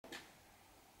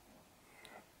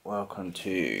Welcome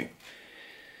to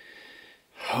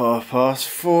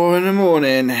 4:30 in the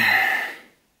morning.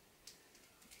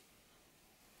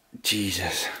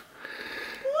 Jesus.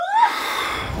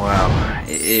 Wow,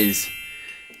 it is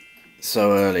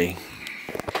so early.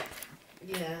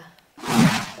 Yeah.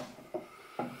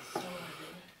 So early.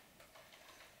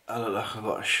 I look like I've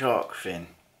got a shark fin.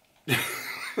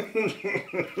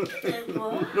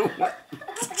 What?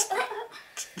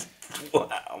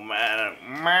 Wow,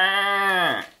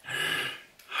 man.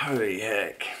 Holy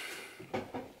heck.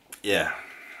 Yeah,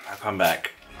 I'll come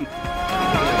back.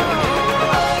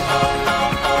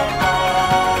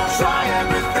 Try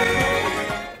everything.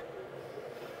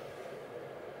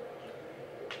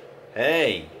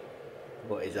 Hey,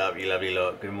 what is up, you lovely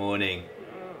lot? Good morning.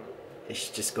 It's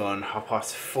just gone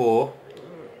 4:30.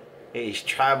 It is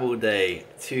travel day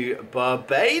to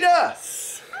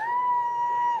Barbados.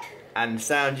 And the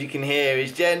sound you can hear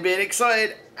is Jen being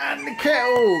excited and the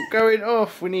kettle going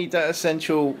off. We need that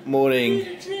essential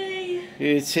morning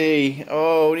tea.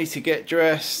 Oh, we need to get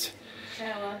dressed.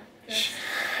 Shower.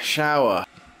 Shower.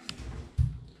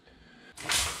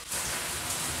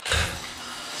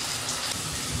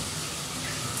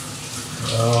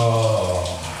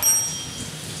 Oh.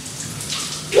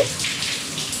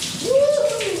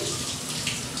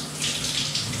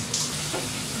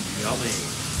 Yummy.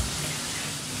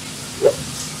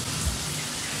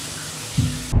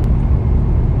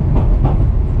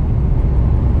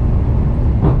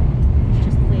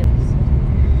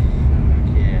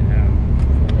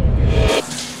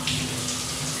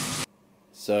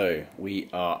 So we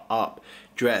are up,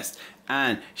 dressed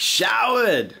and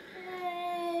showered.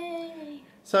 Hey.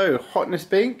 So hotness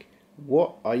Bink,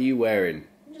 what are you wearing?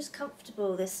 I'm just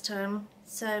comfortable this time.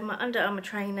 So my Under Armour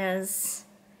trainers,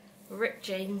 ripped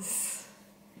jeans,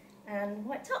 and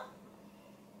white top.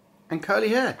 And curly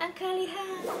hair. And curly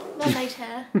hair. Mermaid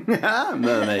hair.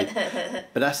 Mermaid.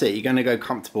 But that's it, you're going to go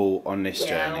comfortable on this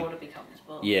journey. Yeah, I want to be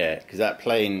comfortable. Yeah, because that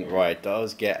plane ride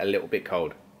does get a little bit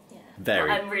cold. Yeah. Very.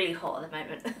 I'm really hot at the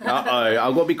moment. Uh-oh,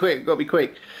 I've got to be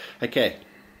quick, Okay.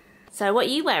 So what are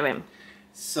you wearing?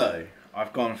 So,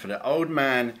 I've gone for the old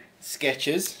man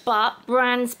Skechers. But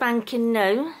brand spanking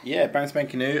new. Yeah, brand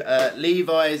spanking new.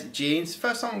 Levi's jeans.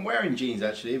 First time I'm wearing jeans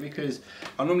actually, because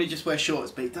I normally just wear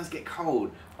shorts, but it does get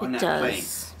cold on that plane.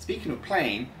 Speaking of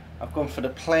plane, I've gone for the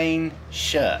plain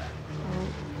shirt. Oh,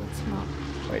 it's not.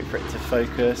 Wait for it to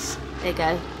focus. There you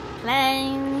go.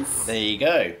 Planes. There you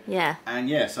go. Yeah. And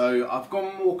yeah, so I've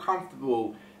gone more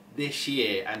comfortable this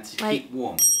year and to keep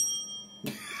warm.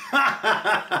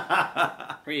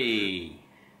 3.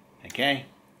 Okay,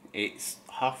 it's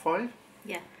 5:30.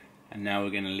 Yeah. And now we're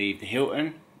going to leave the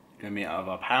Hilton, go meet up with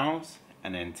our pals,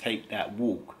 and then take that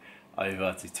walk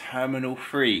over to Terminal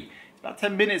 3. It's about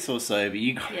 10 minutes or so, but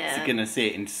you guys are going to see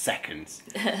it in seconds.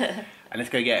 And let's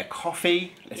go get a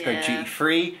coffee, let's go duty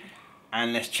free,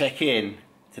 and let's check in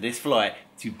to this flight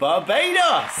to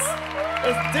Barbados.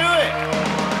 Let's do it.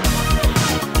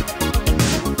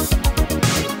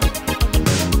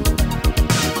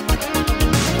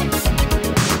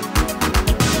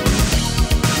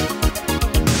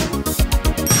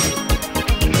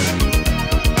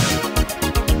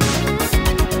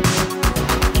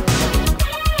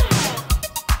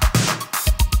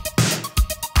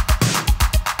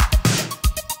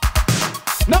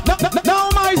 No,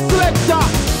 my selector.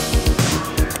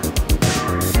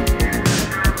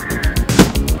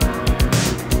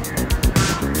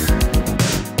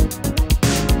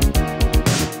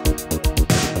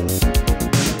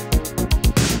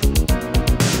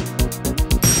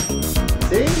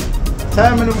 See?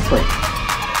 Terminal 3.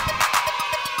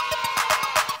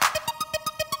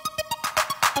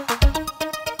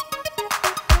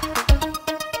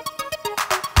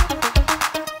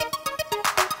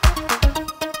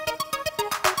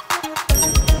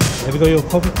 Have you got your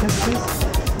COVID test, please?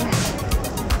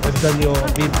 Have you done your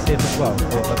being safe as well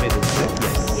for Barbados?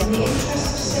 Yes.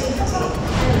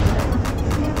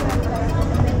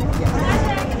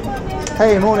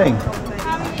 Hey, morning.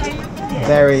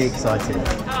 Very excited.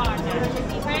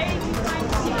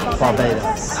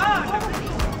 Barbados.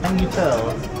 Can you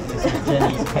tell this is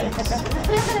Jenny's case?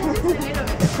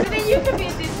 But then you could be a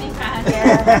Disney fan.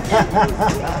 Yeah.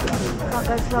 Can't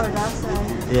go to Florida, so.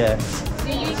 Yeah. Do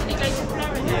you usually go to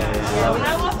Florida? Yeah.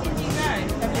 How often do you go?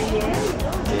 Every year.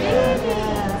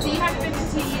 Yeah. So you haven't been for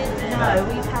 2 years then? No,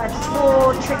 we've had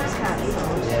 4 trips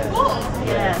cancelled. Yeah.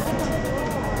 Yeah.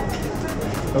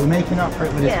 But we're making up for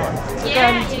it with this one.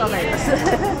 Yeah, Going to Barbados.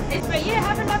 But yeah,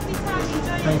 have a lovely time.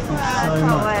 Enjoy Thank you so can't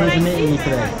much. wait. Pleasure meeting you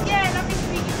today. Yeah, lovely to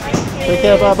meet you. Thank you. Take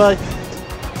care, bye bye.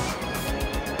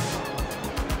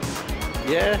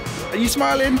 Yeah? Are you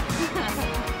smiling?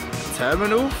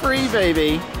 Terminal 3,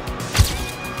 baby.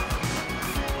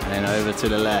 And then over to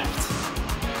the left.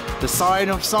 The sign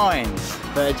of signs,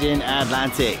 Virgin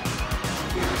Atlantic.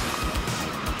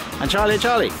 And Charlie,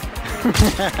 Charlie.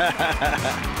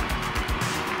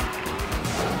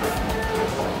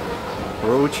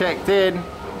 We're all checked in.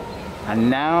 And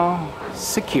now,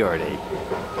 security.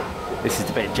 This is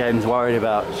the bit Jen's worried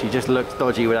about. She just looks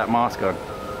dodgy with that mask on.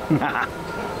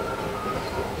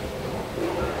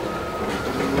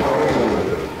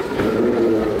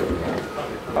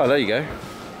 Oh, there you go.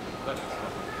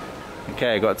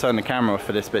 Okay, got to turn the camera off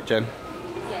for this bit, Jen.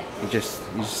 Yes. You're just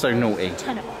so naughty.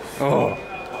 Turn it off. Oh.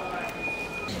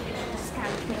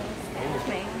 Scanned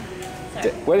me.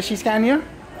 Where did she scan you?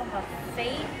 On my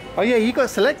feet. Oh yeah, you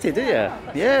got selected, did you?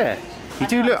 Yeah. You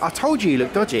do look. I told you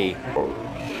look dodgy.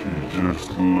 She just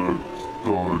looked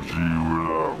dodgy with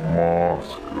that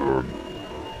mask on.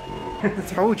 I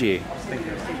told you.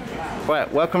 Right,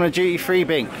 welcome to Duty Free,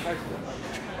 Bink.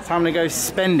 Time to go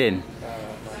spending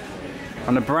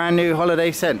on a brand new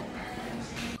holiday scent.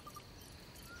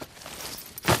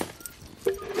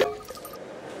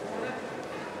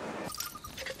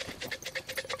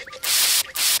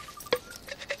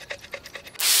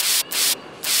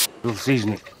 Little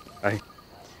seasoning. I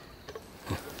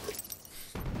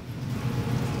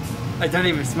don't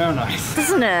even smell nice.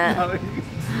 Doesn't it? Oh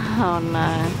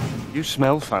no. You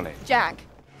smell funny. Jack.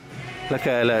 Look at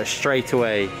her, look, straight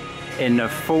away in the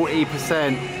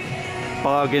 40%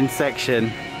 bargain section,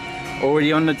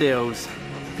 already on the deals.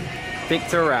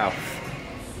 Victor Ralph.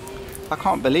 I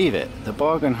can't believe it. The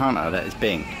bargain hunter that is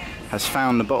Bink has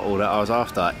found the bottle that I was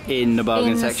after in the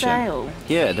bargain section. Sale.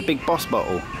 Yeah, the big boss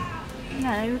bottle. No,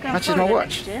 we're going to Matches my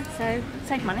watch. next year, so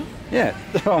save money. Yeah.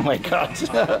 Oh my god.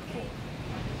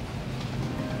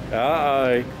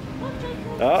 Uh-oh.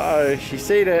 Uh-oh, she's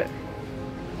seen it.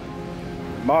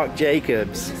 Marc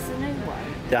Jacobs. It's the new one.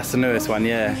 That's the newest one,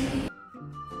 yeah.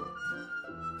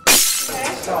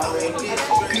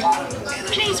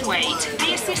 Please wait,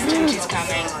 the assistant is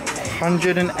coming.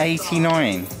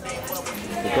 189.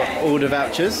 We've got all the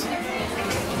vouchers.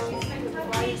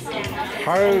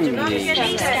 Holy.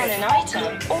 Please scan an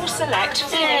item or select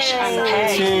finish and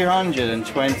pay.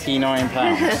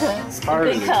 £229.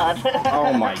 Holy. Big card.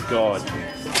 Oh my god.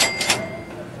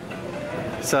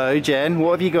 So Jen,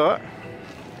 what have you got?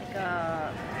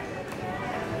 Got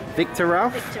Victor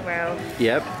Ralph? Victor Ralph.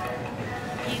 Yep.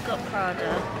 You got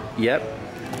Prada. Yep.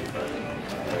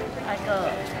 I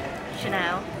got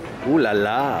Chanel. Ooh la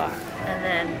la. And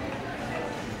then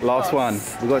Last one.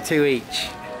 We've got two each.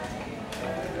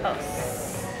 Boss.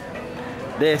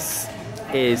 This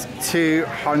is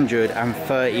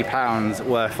 £230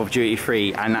 worth of duty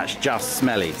free, and that's just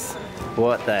smellies.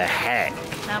 What the heck?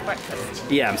 Now breakfast.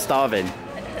 Yeah, I'm starving.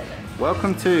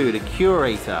 Welcome to the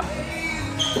Curator.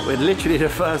 We're literally the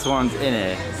first ones in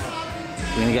here.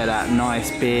 We're gonna get that nice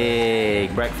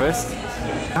big breakfast.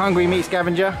 Hungry meat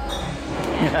scavenger?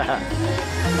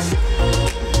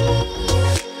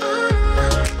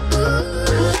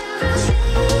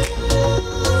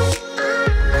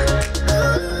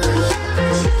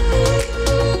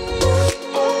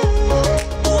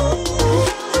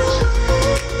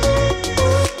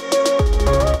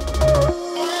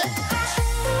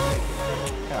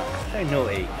 So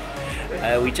naughty.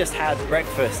 We just had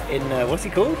breakfast in, what's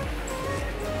it called?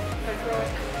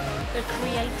 The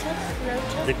Creator?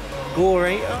 The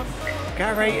Gorator?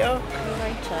 Garator?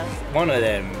 Creator. One of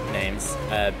them names.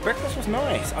 Breakfast was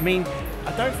nice. I mean,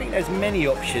 I don't think there's many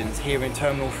options here in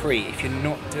Terminal 3 if you're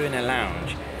not doing a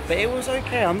lounge. But it was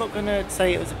okay. I'm not going to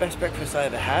say it was the best breakfast I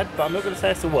ever had, but I'm not going to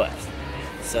say it's the worst.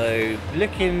 So,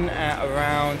 looking at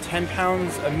around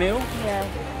 £10 a meal. Yeah.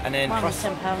 And then Mine was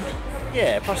plus, £10.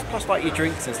 yeah, plus like your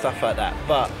drinks and stuff like that.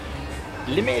 But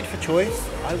limited for choice,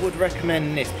 I would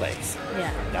recommend this place.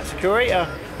 Yeah. That's a Curator.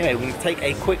 Anyway, we're going to take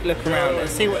a quick look around and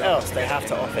see what else they have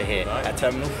to offer here at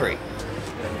Terminal 3.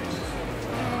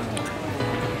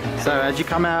 So as you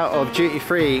come out of duty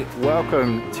free,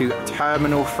 welcome to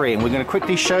Terminal 3, and we're going to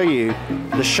quickly show you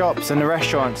the shops and the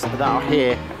restaurants that are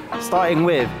here, starting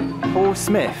with Paul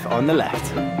Smith on the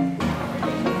left.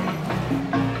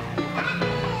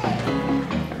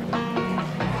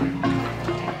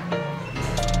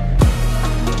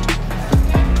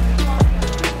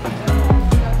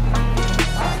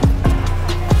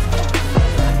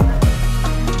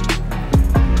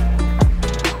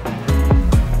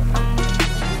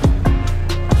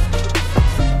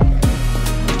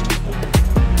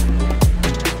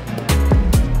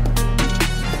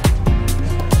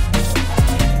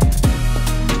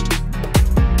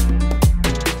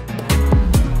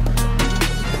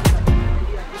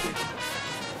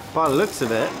 by the looks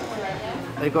of it,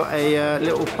 they've got a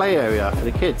little play area for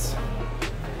the kids.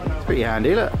 It's pretty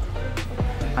handy, look.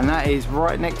 And that is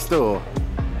right next door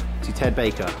to Ted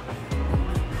Baker.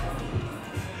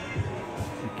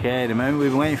 Okay, the moment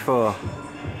we've been waiting for.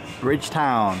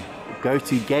 Bridgetown. Go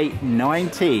to gate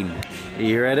 19. Are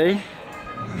you ready?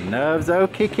 Nerves are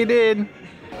kicking in.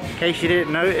 In case you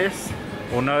didn't notice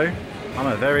or know, I'm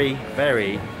a very,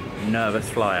 very nervous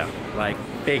flyer. Like,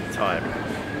 big time.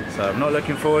 So I'm not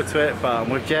looking forward to it, but I'm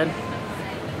with Jen.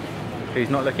 Who's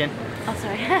not looking? Oh,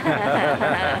 sorry.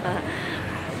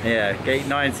 Yeah, gate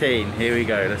 19. Here we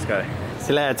go. Let's go. See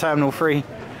you later, Terminal 3.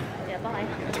 Yeah, bye.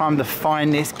 Time to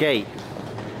find this gate.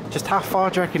 Just how far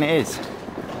do you reckon it is?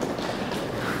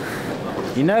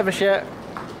 You nervous yet?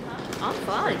 I'm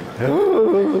fine.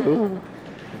 Ooh.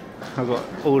 I've got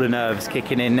all the nerves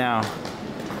kicking in now.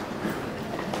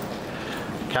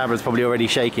 Camera's probably already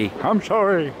shaky. I'm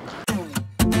sorry.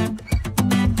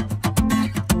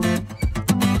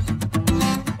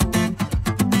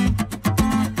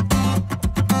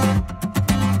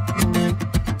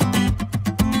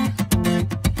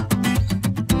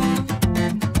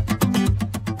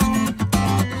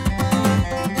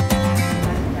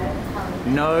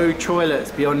 No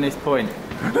toilets beyond this point.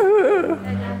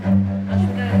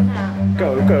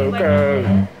 Go, go,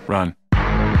 go. Run.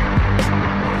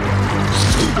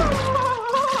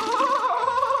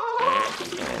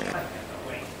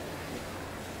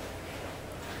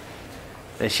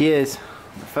 There she is.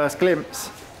 The first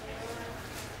glimpse.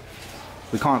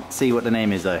 We can't see what the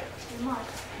name is though.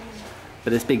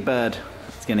 But this big bird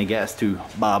is going to get us to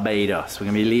Barbados. We're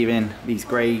going to be leaving these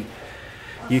grey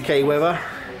UK weather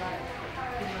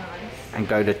and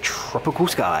go to tropical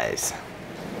skies.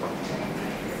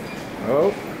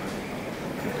 Oh,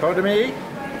 come to me.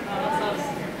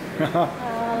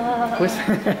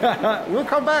 We'll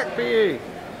come back for you.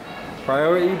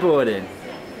 Priority boarding.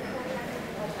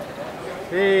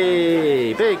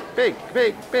 Hey, big, big,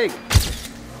 big, big.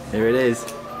 Here it is.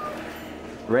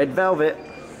 Red velvet.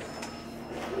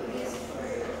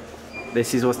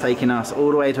 This is what's taking us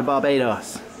all the way to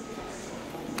Barbados.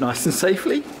 Nice and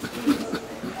safely.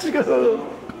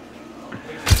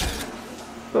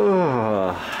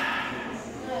 Oh,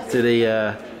 to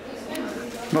the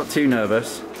not too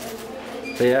nervous,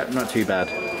 but yeah, not too bad.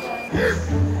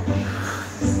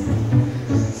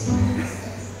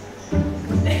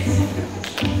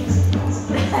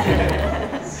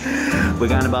 We're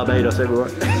going to Barbados,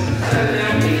 everyone.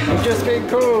 I've just been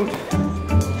called.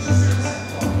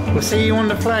 We'll see you on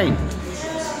the plane.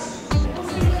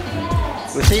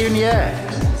 We'll see you in the air.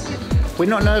 We're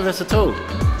not nervous at all.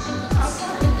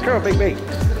 Come on, big, big.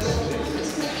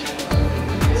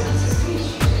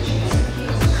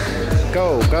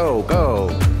 Go, go, go.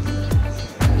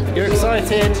 You're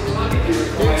excited.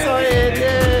 You're excited,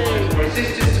 yay.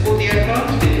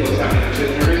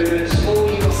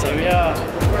 So we are.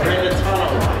 We're in the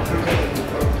tunnel.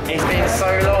 It's been so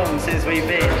long since we've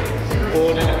been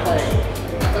boarding a plane.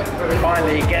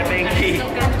 Finally, get Binky.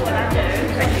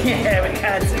 Yeah, we're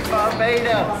going to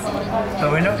Barbados. But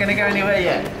we're not going to go anywhere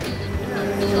yet.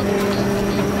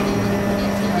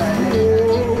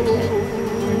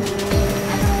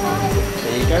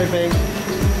 There you go, Bing.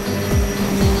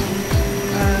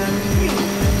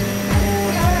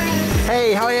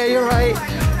 Hey, how are you? You alright?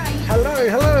 Hello,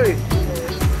 hello.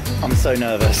 I'm so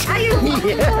nervous. Are you?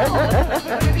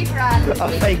 Yeah. Oh,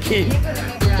 thank you.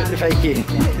 Thank you.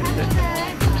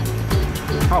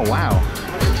 Oh, wow.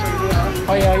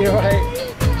 Oh, yeah, you're right.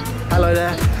 Hello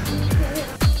there.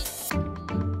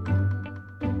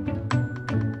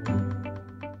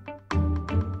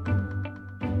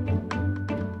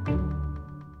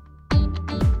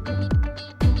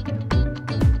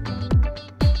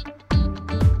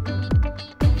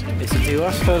 Is it to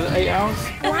us for 8 hours?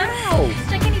 Wow.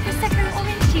 Should I get you the second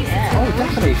orange juice? Oh,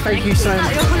 definitely. Thank you so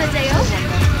much. Your holiday off?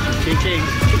 Ching ching.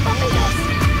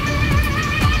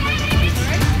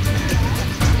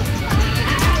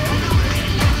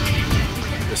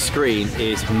 The screen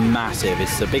is massive.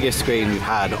 It's the biggest screen we've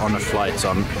had on a flight, so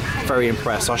I'm very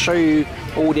impressed. I'll show you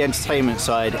all the entertainment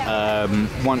side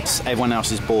once everyone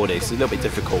else is boarded. It's a little bit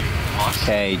difficult.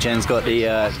 Okay, Jen's got the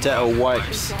Dettol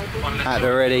wipes at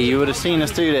the ready. You would have seen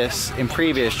us do this in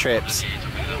previous trips,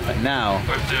 but now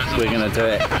we're going to do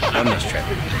it on this trip.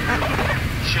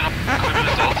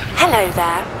 Hello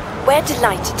there. We're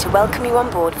delighted to welcome you on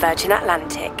board Virgin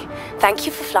Atlantic. Thank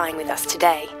you for flying with us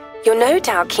today. You're no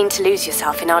doubt keen to lose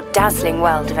yourself in our dazzling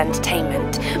world of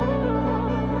entertainment.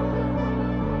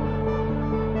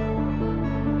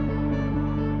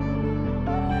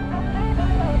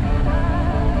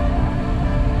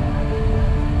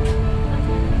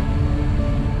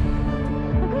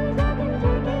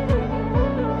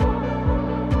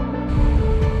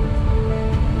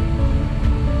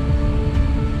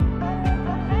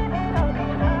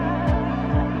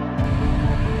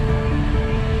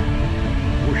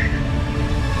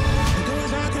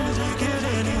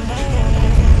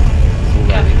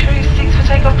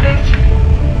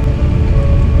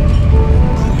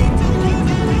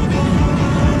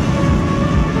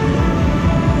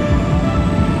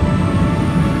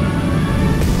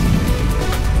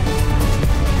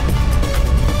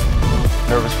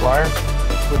 flyer.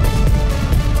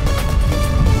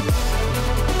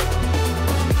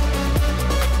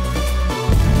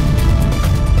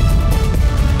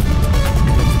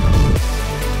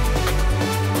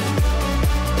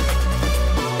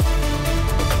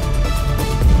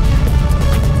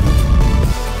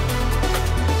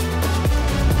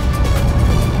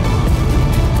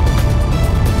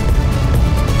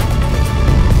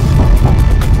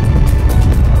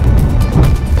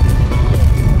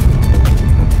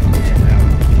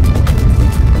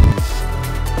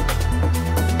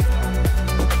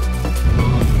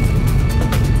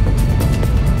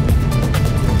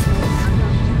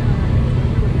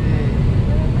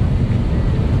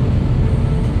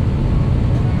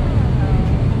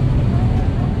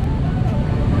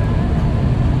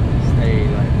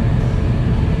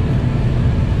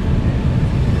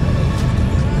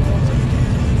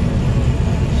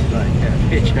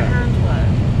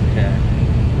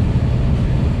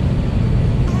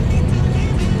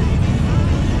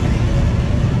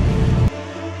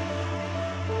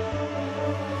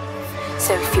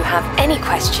 So if you have any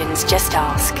questions, just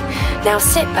ask. Now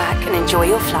sit back and enjoy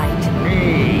your flight.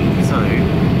 Hey, so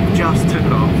just took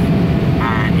off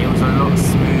and it was a lot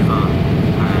smoother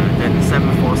than the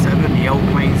 747, the old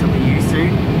planes that we used to.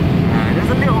 There's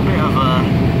a little bit of a,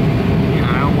 you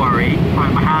know, worry.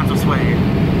 Right, my hands are sweating,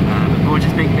 but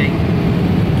gorgeous big thing,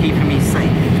 keeping me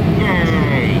safe.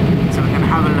 Yay! So we're going to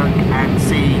have a look and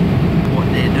see what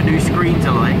the new screens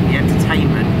are like, the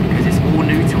entertainment, because it's all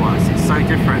new to us, it's so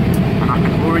different, and I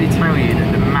can already tell you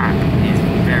that the map is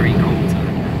very cool to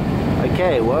look at.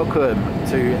 Okay, welcome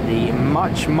to the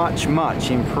much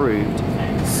improved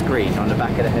screen on the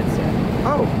back of the headset.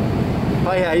 Oh,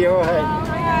 yeah, you're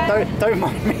alright. Don't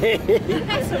mind me.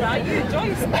 That's alright, you enjoy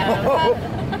yourself.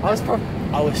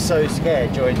 I was so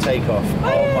scared during takeoff.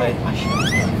 Oh my.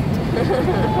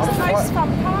 It's the most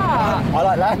fun part. I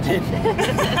like landing.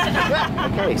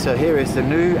 Okay, so here is the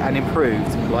new and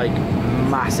improved, like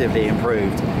massively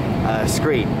improved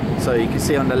screen. So you can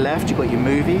see on the left you've got your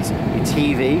movies, your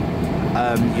TV,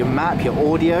 your map, your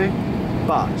audio,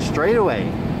 but straight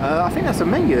away, I think that's a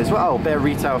menu as well. Oh, Bear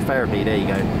Retail Therapy, there you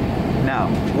go. Now,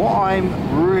 what I'm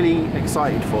really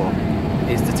excited for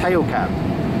is the tail cam.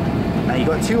 Now you've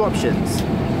got two options.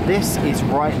 This is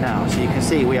right now, so you can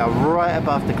see we are right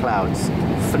above the clouds.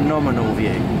 Phenomenal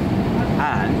view.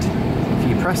 And if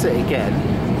you press it again,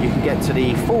 you can get to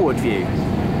the forward view.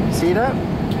 See that?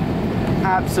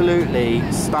 Absolutely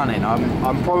stunning.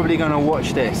 I'm probably going to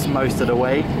watch this most of the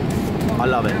way. I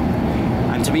love it.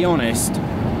 And to be honest,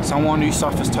 someone who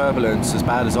suffers turbulence as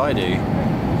bad as I do,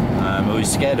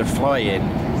 who's scared of flying,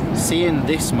 seeing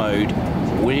this mode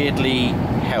weirdly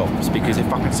helps, because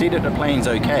if I can see that the plane's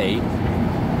okay,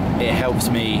 it helps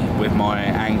me with my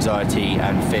anxiety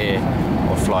and fear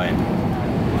of flying.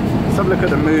 Let's have a look at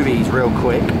the movies real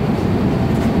quick.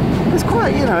 It's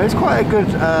quite, you know, it's quite a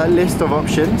good list of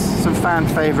options, some fan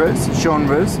favourites,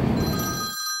 genres.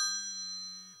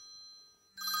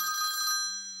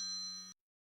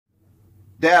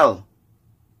 Del,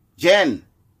 Jen,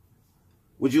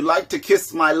 would you like to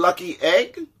kiss my lucky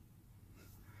egg?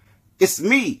 It's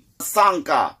me,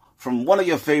 Sanka, from one of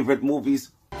your favorite movies,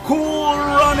 Cool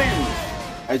Running,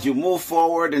 as you move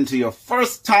forward into your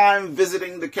first time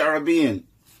visiting the Caribbean.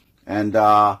 And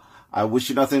I wish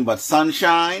you nothing but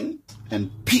sunshine and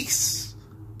peace.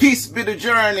 Peace be the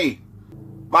journey.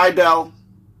 Bye, Del.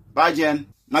 Bye, Jen.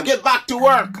 Now get back to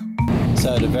work.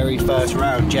 So the very first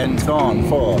round, Jen's gone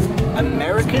for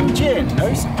American gin,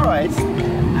 no surprise.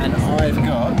 And I've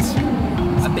got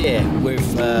a beer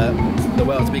with the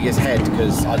world's biggest head,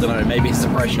 because I don't know, maybe it's the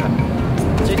pressure.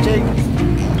 Ching ching.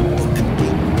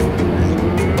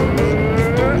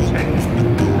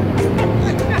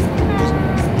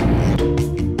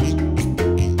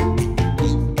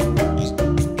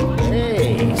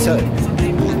 Hey, so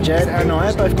Jen and I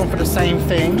have both gone for the same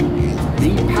thing,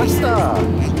 the pasta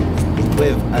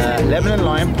with lemon and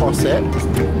lime posset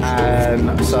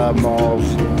and some of,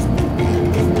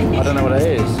 I don't know what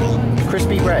it is,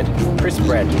 crispy bread, crisp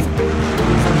bread.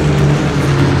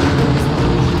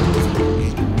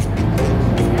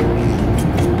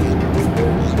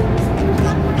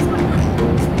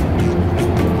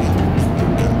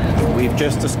 We've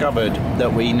just discovered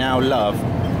that we now love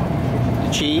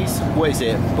the cheese. What is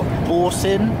it?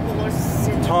 Boursin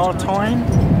tartine?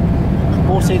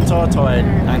 Boursin tartine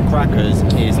and crackers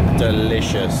is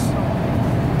delicious.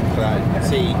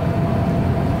 See,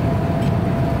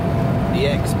 the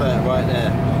expert right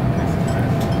there.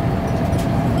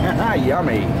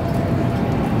 Yummy.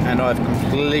 And I've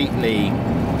completely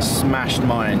smashed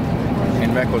mine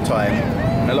in record time.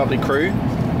 And a lovely crew.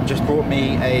 just brought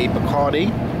me a Bacardi.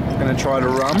 I'm gonna try the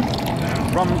rum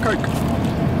and coke.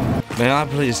 May I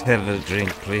please have a drink,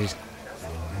 please?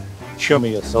 Show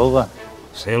me your silver.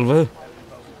 Silver?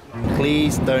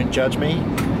 Please don't judge me.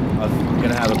 I'm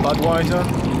gonna have a Budweiser.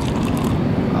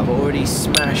 I've already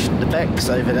smashed the Becks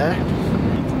over there.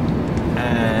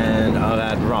 And I'll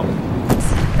add rum.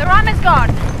 The rum is gone.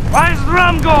 Why is the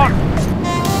rum gone?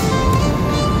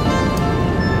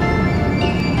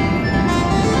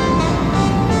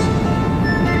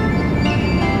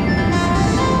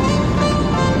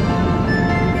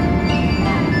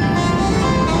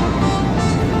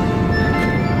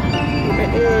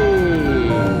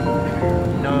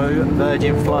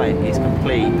 Virgin flight is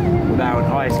complete without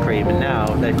an ice cream, and now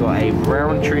they've got a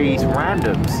Rowntree's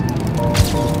Randoms.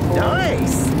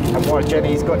 Nice! And while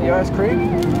Jenny's got the ice cream,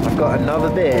 I've got another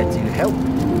beer to help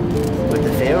with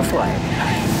the fear of flying.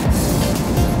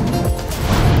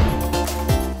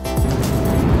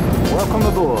 Welcome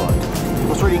aboard.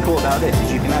 What's really cool about this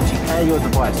is you can actually pair your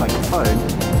device like a phone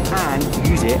and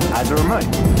use it as a remote.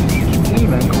 You can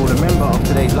even call a member of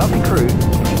today's lovely crew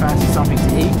if you fancy something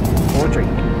to eat or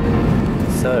drink.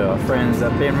 So our friends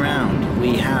have been round.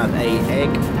 We have a egg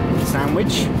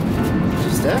sandwich,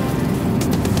 just there,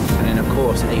 and then of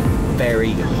course a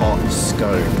very hot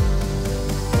scone.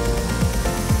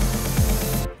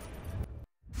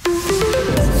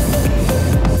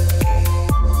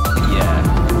 Yeah.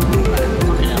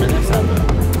 Let's have it.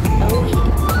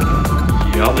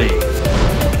 Yummy.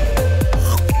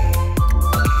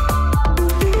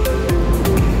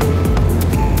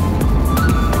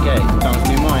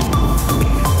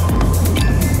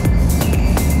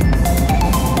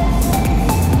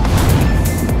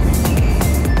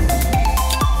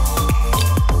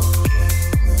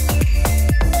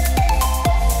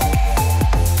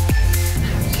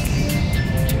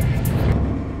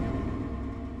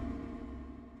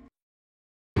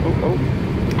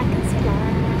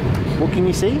 What can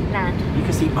you see? Land. You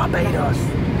can see Barbados.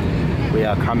 We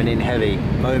are coming in heavy,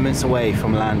 moments away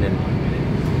from landing.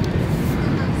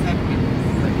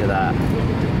 Look at that.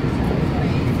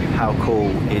 How cool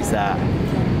is that?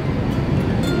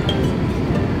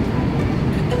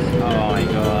 Oh my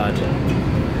god.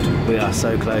 We are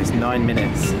so close. 9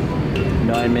 minutes.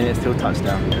 9 minutes till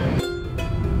touchdown.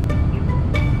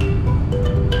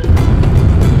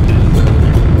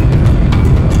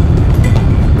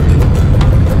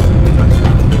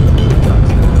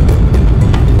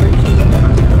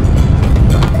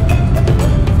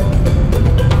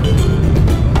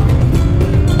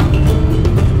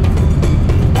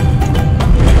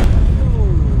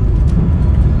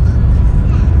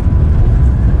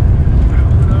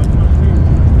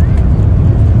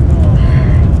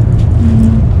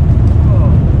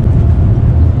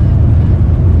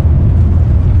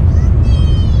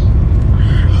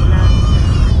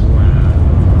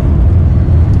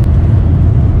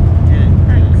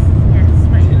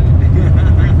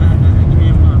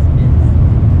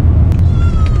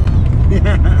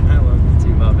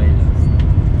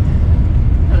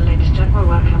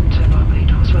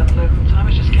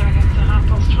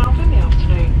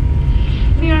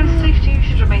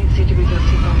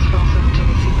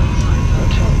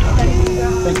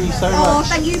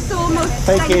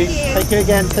 Thank you. Thank you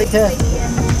again. Take care.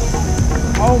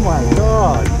 Oh my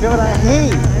god. Feel that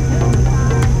heat.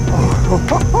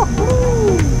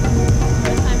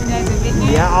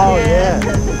 Yeah, oh yeah.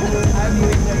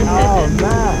 Oh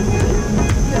man.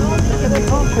 Look at the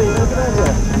concrete. Look at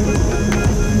that.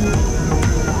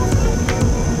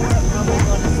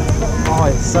 Oh,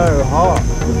 it's so hot.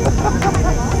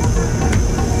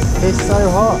 It's so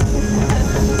hot. Oh,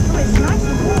 it's nice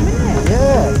and warm, isn't it?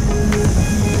 Yeah.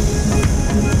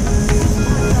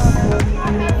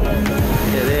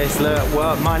 Look,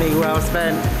 well, money well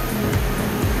spent.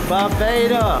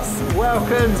 Barbados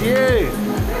welcomes you.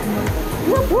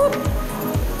 Whoop, whoop.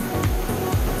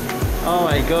 Oh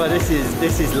my god, this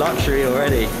is luxury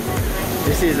already.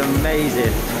 This is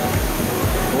amazing.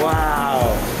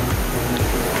 Wow.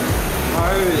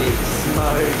 Holy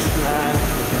smokes, man.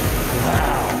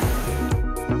 Wow.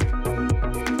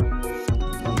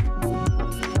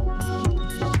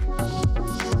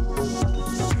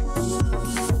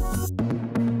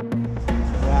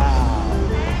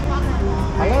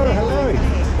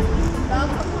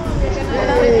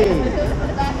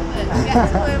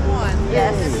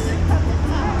 Yes.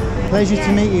 Pleasure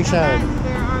to meet you, Sharon.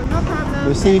 No problem.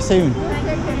 We'll see you soon.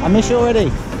 I miss you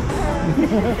already.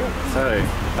 So,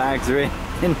 bags are in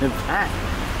the back,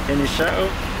 in the shuttle.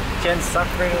 Jen's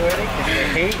suffering already because of the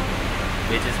heat.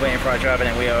 We're just waiting for our driver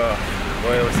and we are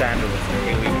Royal Sandals.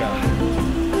 Here we go.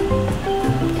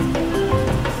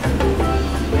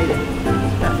 We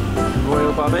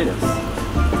Barbados.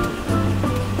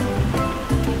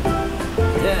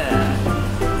 Yeah.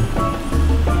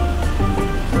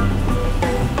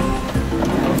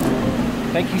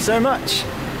 Thank you so much.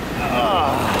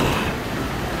 Oh,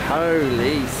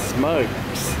 holy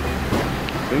smokes.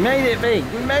 We made it, Big.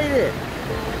 We made it.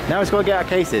 Now we've got to get our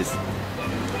cases.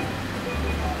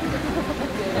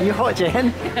 Are you hot,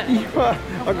 Jen? You are.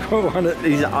 I got one of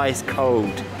these ice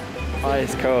cold.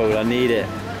 Ice cold. I need it.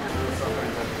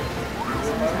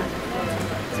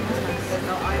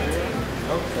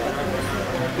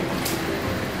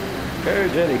 Go,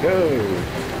 Jenny, go.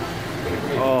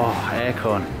 Oh,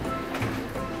 aircon.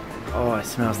 Oh, it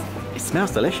smells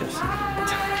delicious.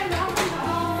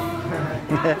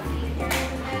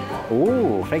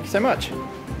 Oh, thank you so much.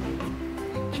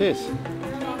 Cheers.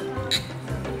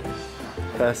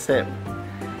 First sip.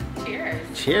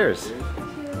 Cheers. Cheers.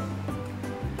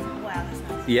 Wow, that's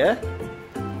nice. Yeah?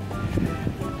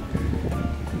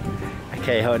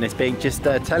 Okay, Hotness Bink, just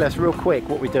tell us real quick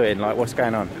what we're doing, like what's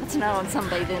going on. I don't know, I'm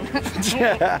sunbathing.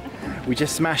 We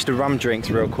just smashed the rum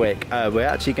drinks real quick. We're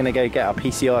actually going to go get our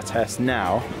PCR test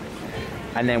now,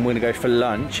 and then we're going to go for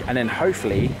lunch, and then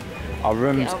hopefully our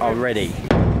rooms are ready.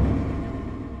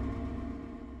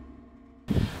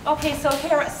 Okay, so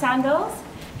here at Sandals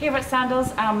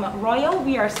Royal,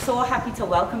 we are so happy to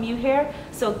welcome you here.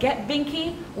 So get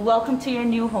Binky, welcome to your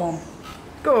new home.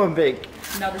 Go on, Bink.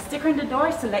 Now the sticker in the door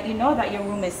is to let you know that your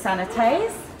room is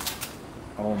sanitized.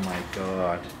 Oh my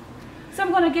God. So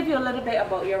I'm going to give you a little bit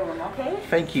about your room, okay?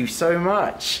 Thank you so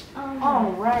much.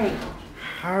 All right.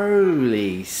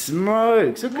 Holy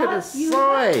smokes, look at the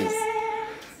size.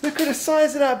 Look at the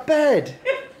size of that bed.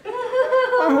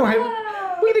 Oh my,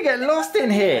 we're gonna get lost in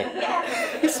here.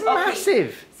 It's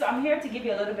massive. So I'm here to give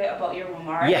you a little bit about your room,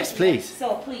 all right? Yes, please.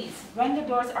 So please, when the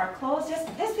doors are closed, just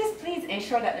please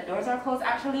ensure that the doors are closed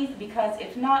actually, because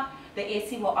if not, the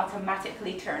AC will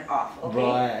automatically turn off, okay?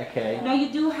 Right, okay. Now you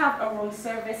do have a room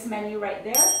service menu right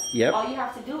there. Yep. All you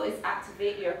have to do is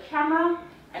activate your camera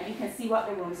and you can see what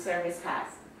the room service has.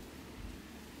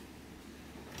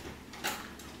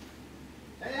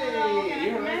 Hey,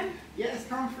 you alright? Yes,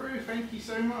 come through. Thank you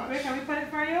so much. Where can we put it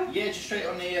for you? Yeah, just straight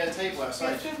on the table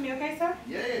outside. Excuse me, okay, sir?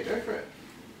 Yeah, go for it.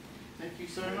 Thank you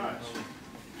so much.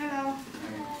 Hello.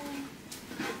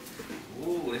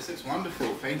 Oh, this looks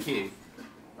wonderful. Thank you.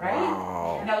 Right?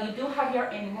 Wow. Now you do have your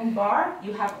in-room bar.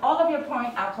 You have all of your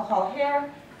pouring alcohol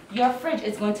here. Your fridge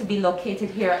is going to be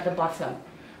located here at the bottom.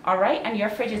 All right, and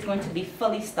your fridge is going to be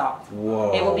fully stocked.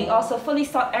 Whoa. It will be also fully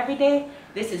stocked every day.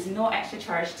 This is no extra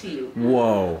charge to you.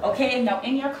 Whoa. Okay, and now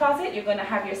in your closet, you're going to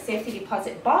have your safety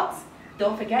deposit box.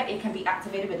 Don't forget, it can be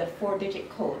activated with a 4-digit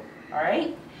code. All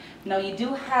right. Now you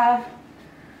do have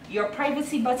your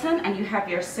privacy button and you have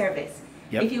your service.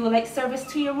 Yep. If you would like service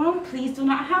to your room, please do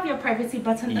not have your privacy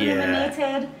button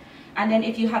eliminated. And then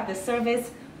if you have the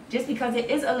service, just because it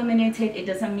is eliminated, it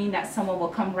doesn't mean that someone will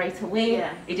come right away.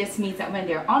 Yeah. It just means that when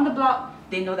they're on the block,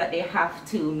 they know that they have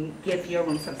to give your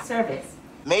room some service.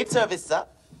 Maid service, sir.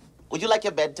 Would you like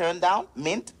your bed turned down?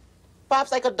 Mint?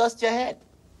 Perhaps I could dust your head.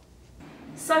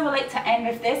 So I would like to end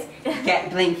with this.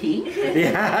 Get Blinky.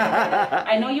 Yeah.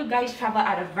 I know you guys travel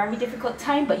at a very difficult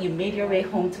time, but you made your way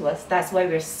home to us. That's why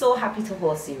we're so happy to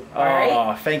host you. All right?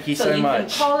 Oh, thank you so So you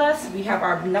much. can call us. We have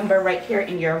our number right here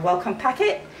in your welcome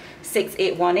packet.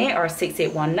 6818 or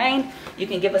 6819. You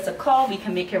can give us a call. We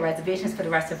can make your reservations for the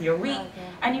rest of your week.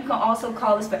 And you can also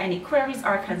call us for any queries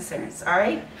or concerns. All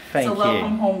right? Thank so you.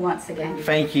 welcome home once again.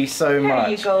 Thank you so much.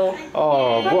 There you go.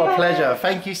 Oh, what a pleasure.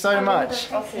 Thank you so much.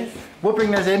 Okay. We'll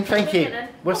bring those in. Thank you.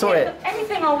 We'll sort it.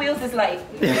 Anything on wheels is like.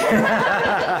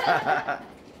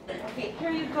 Okay,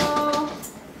 here you go.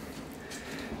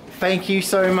 Thank you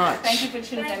so much. Thank you for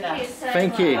choosing us.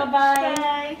 Thank you. Bye-bye.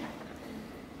 Bye.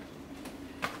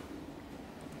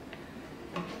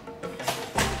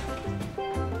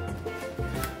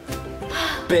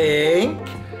 Bink,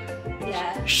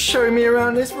 Yeah. show me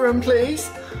around this room, please.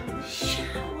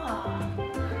 Shower.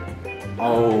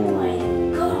 Oh,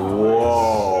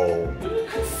 whoa. You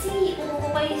can see all the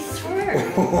way through.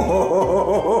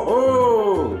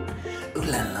 Ooh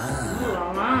la la.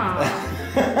 Wow.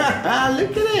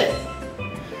 Look at it.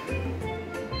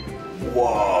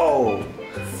 Whoa.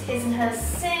 It's his and her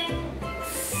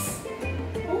sinks.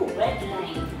 Oh, red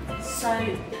lane.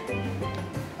 Soap.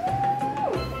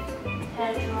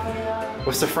 Hairdryer.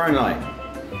 What's the throne like?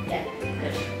 Yeah,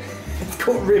 good. It's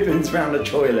got ribbons round the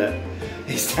toilet.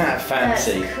 Is that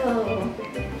fancy? That's cool.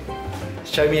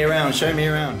 Show me around, show me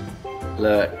around.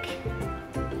 Look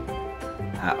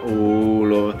at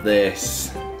all of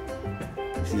this.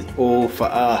 This is all for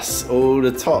us. All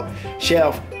the top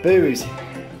shelf booze.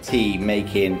 tea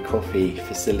making coffee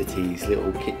facilities,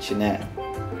 little kitchenette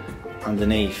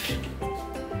underneath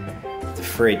the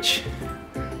fridge.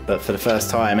 But for the first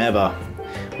time ever,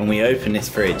 when we open this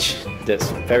fridge that's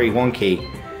very wonky,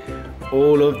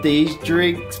 all of these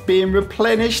drinks being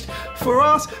replenished for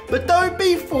us. But don't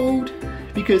be fooled,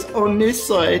 because on this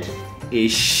side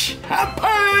is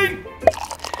champagne,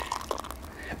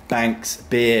 Banks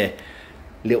beer,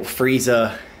 little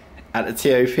freezer at the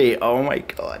TOP. Oh my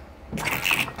god.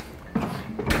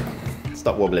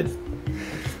 Stop wobbling.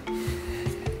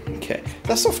 Okay,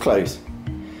 that's soft close.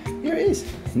 Here it is.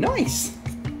 Nice.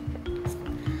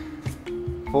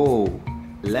 Full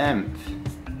length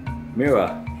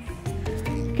mirror.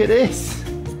 Look at this.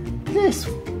 Look at this.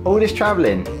 All this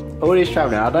traveling. All this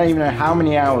traveling. I don't even know how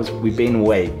many hours we've been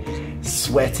away.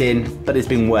 Sweating, but it's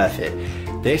been worth it.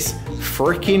 This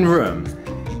freaking room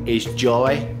is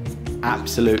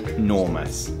absolute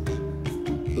enormous.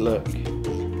 Look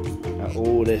at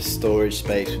all this storage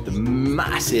space with the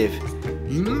massive,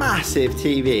 massive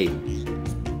TV.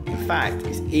 In fact,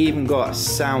 it's even got a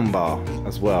sound bar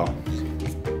as well.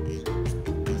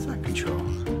 What's that control?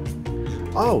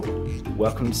 Oh,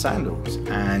 welcome to Sandals.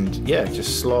 And yeah,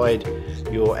 just slide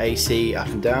your AC up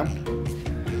and down.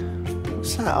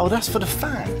 What's that? Oh, that's for the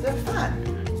fan. Is there a fan?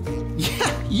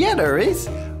 Yeah, there is.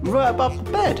 Right above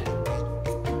the bed.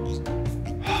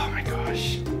 Oh my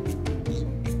gosh.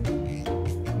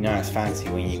 You know it's fancy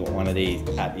when you got one of these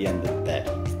at the end of the bed.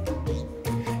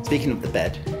 Speaking of the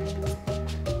bed,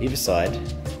 either side,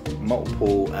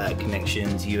 multiple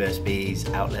connections, USBs,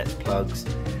 outlet plugs.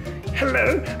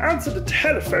 Hello, answer the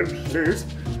telephone, please.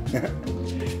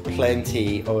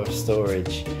 Plenty of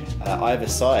storage either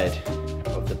side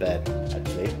of the bed,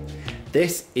 actually.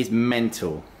 This is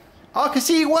mental. I can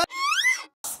see it works.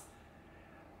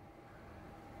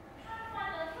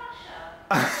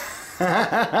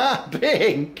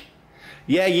 Bink.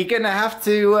 Yeah, you're gonna have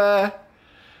to.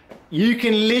 You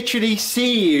can literally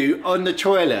see you on the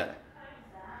toilet.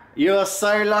 You are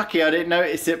so lucky I didn't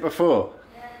notice it before.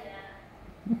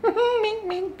 Mink,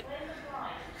 mink.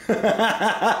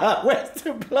 Where's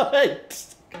the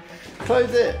blinds?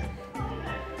 Close it.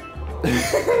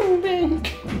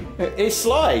 Bink. It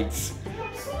slides.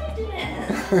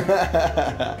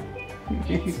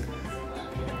 It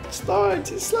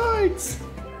slides.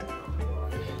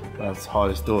 That's the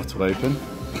hardest door to open.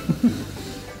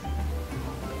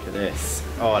 Look at this.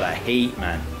 Oh, that heat,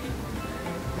 man.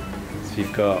 So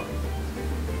we've got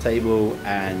table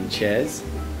and chairs,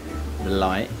 the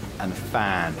light and the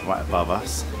fan right above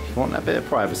us. If you want that bit of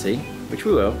privacy, which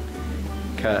we will,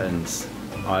 curtains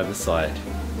either side.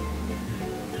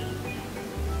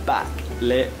 Back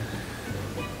lit.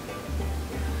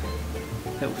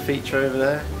 Little feature over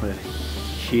there with a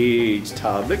huge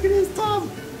tub. Look at this tub.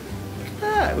 Look at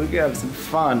that. We're gonna have some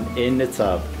fun in the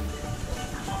tub.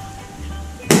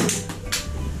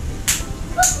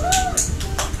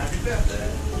 Happy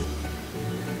birthday.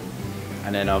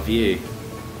 And then our view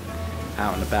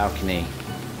out on the balcony.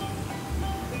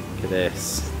 Look at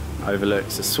this.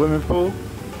 Overlooks the swimming pool.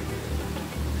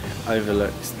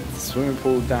 Overlooks the swimming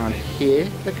pool down here.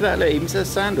 Look at that. Look, it even says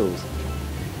Sandals.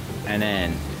 And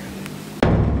then.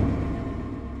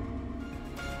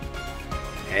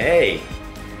 Hey,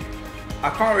 I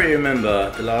can't really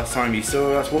remember the last time you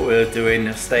saw us, what we were doing,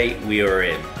 the state we were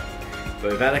in.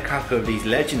 But we've had a couple of these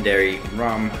legendary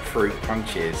rum fruit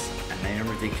punches and they are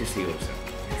ridiculously awesome.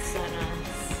 So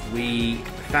nice. We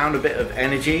found a bit of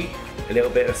energy, a little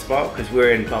bit of spark because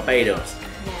we're in Barbados.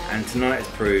 Yeah. And tonight has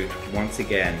proved once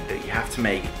again that you have to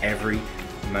make every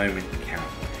moment count.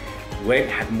 Went,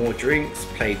 had more drinks,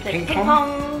 played ping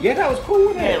pong. Yeah, that was cool,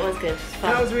 wasn't it? Yeah, it was good. It was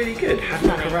fun. That was really good. Had a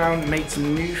look around, made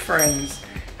some new friends.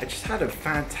 I just had a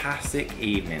fantastic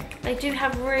evening. They do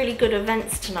have really good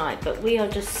events tonight, but we are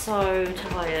just so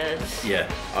tired. Yeah,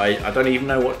 I don't even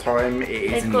know what time it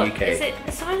is in the UK. Is it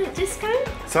a silent disco?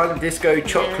 Silent disco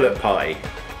chocolate pie.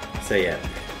 So yeah,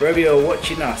 wherever you're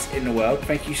watching us in the world,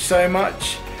 thank you so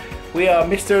much. We are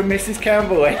Mr. and Mrs.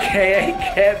 Campbell, aka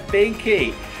Kev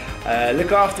Binky.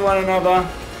 Look after one another,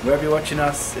 wherever you're watching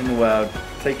us in the world.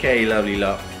 Take care, you lovely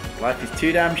lot. Life is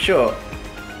too damn short.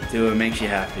 Do what makes you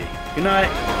happy. Good night.